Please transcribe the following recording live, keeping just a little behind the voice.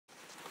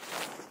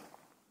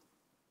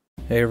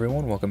Hey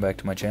everyone, welcome back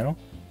to my channel.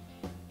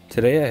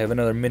 Today I have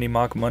another Mini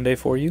MOC Monday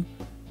for you.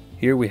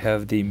 Here we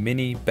have the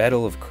mini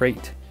Battle of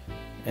Crait.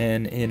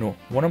 And in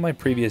one of my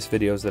previous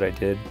videos that I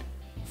did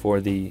for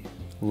the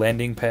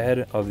landing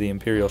pad of the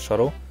Imperial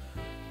shuttle,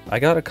 I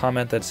got a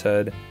comment that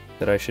said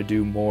that I should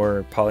do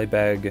more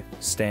polybag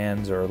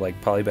stands or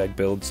like polybag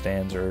build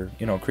stands, or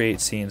create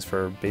scenes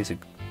for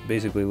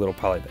basically little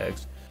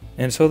polybags.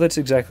 And so that's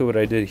exactly what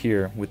I did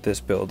here with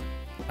this build.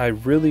 I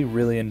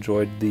really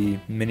enjoyed the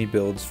mini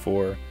builds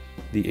for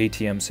the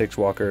ATM-6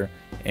 Walker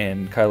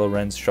and Kylo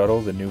Ren's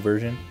shuttle, the new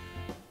version.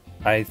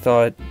 I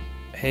thought,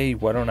 hey,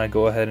 why don't I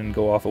go ahead and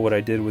go off of what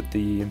I did with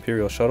the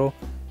Imperial shuttle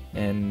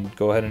and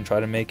go ahead and try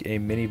to make a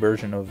mini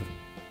version of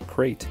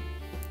Crait.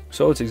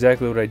 So it's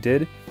exactly what I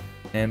did,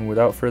 and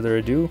without further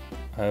ado,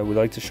 I would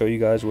like to show you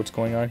guys what's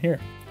going on here.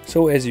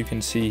 So as you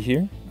can see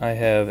here, I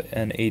have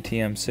an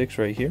ATM-6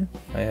 right here.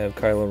 I have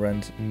Kylo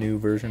Ren's new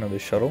version of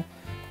his shuttle.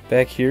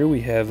 Back here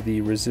we have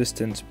the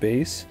Resistance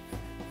base.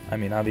 I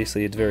mean,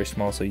 obviously it's very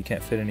small, so you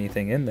can't fit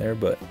anything in there,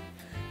 but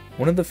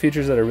one of the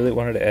features that I really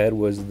wanted to add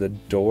was the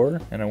door,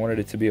 and I wanted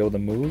it to be able to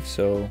move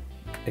so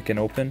it can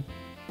open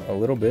a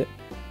little bit,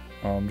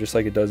 just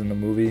like it does in the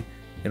movie.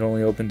 It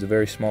only opens a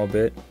very small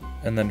bit,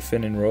 and then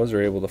Finn and Rose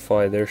are able to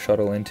fly their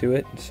shuttle into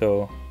it.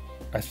 So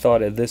I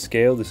thought at this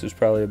scale this was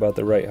probably about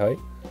the right height,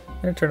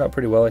 and it turned out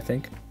pretty well, I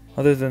think.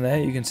 Other than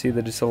that, you can see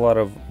that it's a lot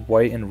of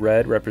white and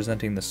red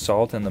representing the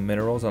salt and the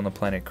minerals on the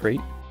planet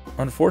Crait.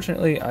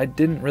 Unfortunately, I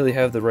didn't really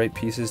have the right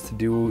pieces to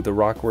do the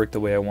rock work the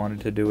way I wanted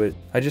to do it.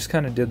 I just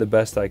kind of did the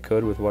best I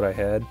could with what I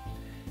had,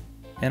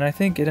 and I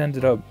think it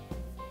ended up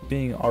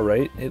being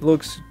alright. It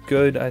looks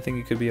good. I think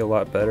it could be a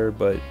lot better,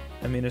 but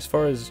I mean, as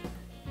far as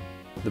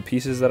the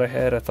pieces that I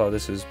had, I thought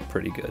this is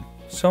pretty good.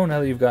 So now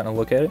that you've gotten a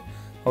look at it,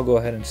 I'll go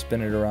ahead and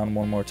spin it around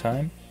one more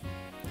time.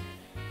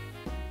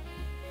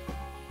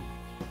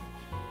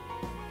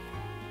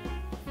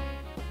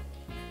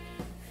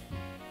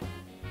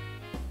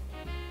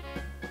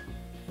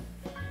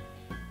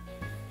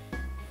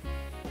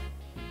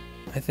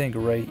 I think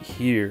right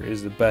here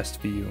is the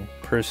best view.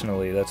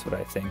 Personally, that's what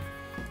I think.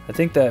 I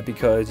think that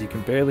because you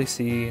can barely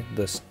see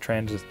the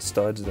transit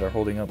studs that are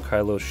holding up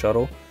Kylo's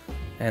shuttle,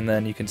 and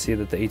then you can see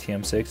that the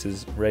ATM-6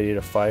 is ready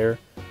to fire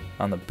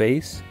on the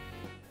base.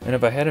 And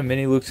if I had a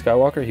mini Luke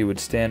Skywalker, he would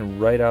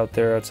stand right out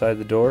there outside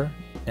the door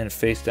and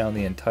face down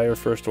the entire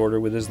First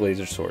Order with his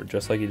laser sword,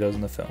 just like he does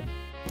in the film.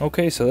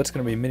 Okay, so that's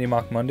going to be Mini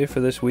MOC Monday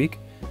for this week.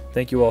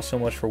 Thank you all so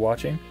much for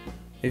watching.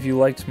 If you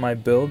liked my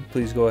build,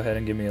 please go ahead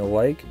and give me a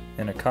like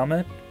and a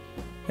comment.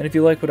 And if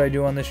you like what I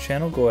do on this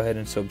channel, go ahead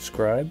and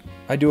subscribe.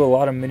 I do a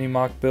lot of mini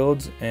MOC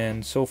builds,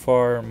 and so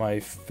far my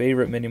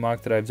favorite mini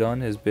MOC that I've done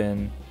has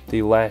been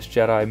the Last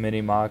Jedi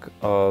mini MOC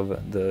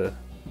of the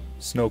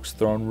Snoke's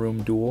throne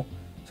room duel.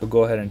 So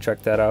go ahead and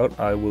check that out.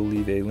 I will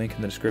leave a link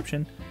in the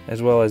description,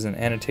 as well as an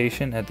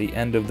annotation at the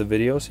end of the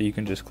video, so you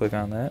can just click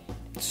on that.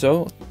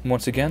 So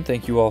once again,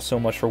 thank you all so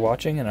much for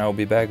watching, and I will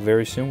be back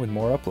very soon with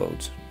more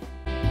uploads.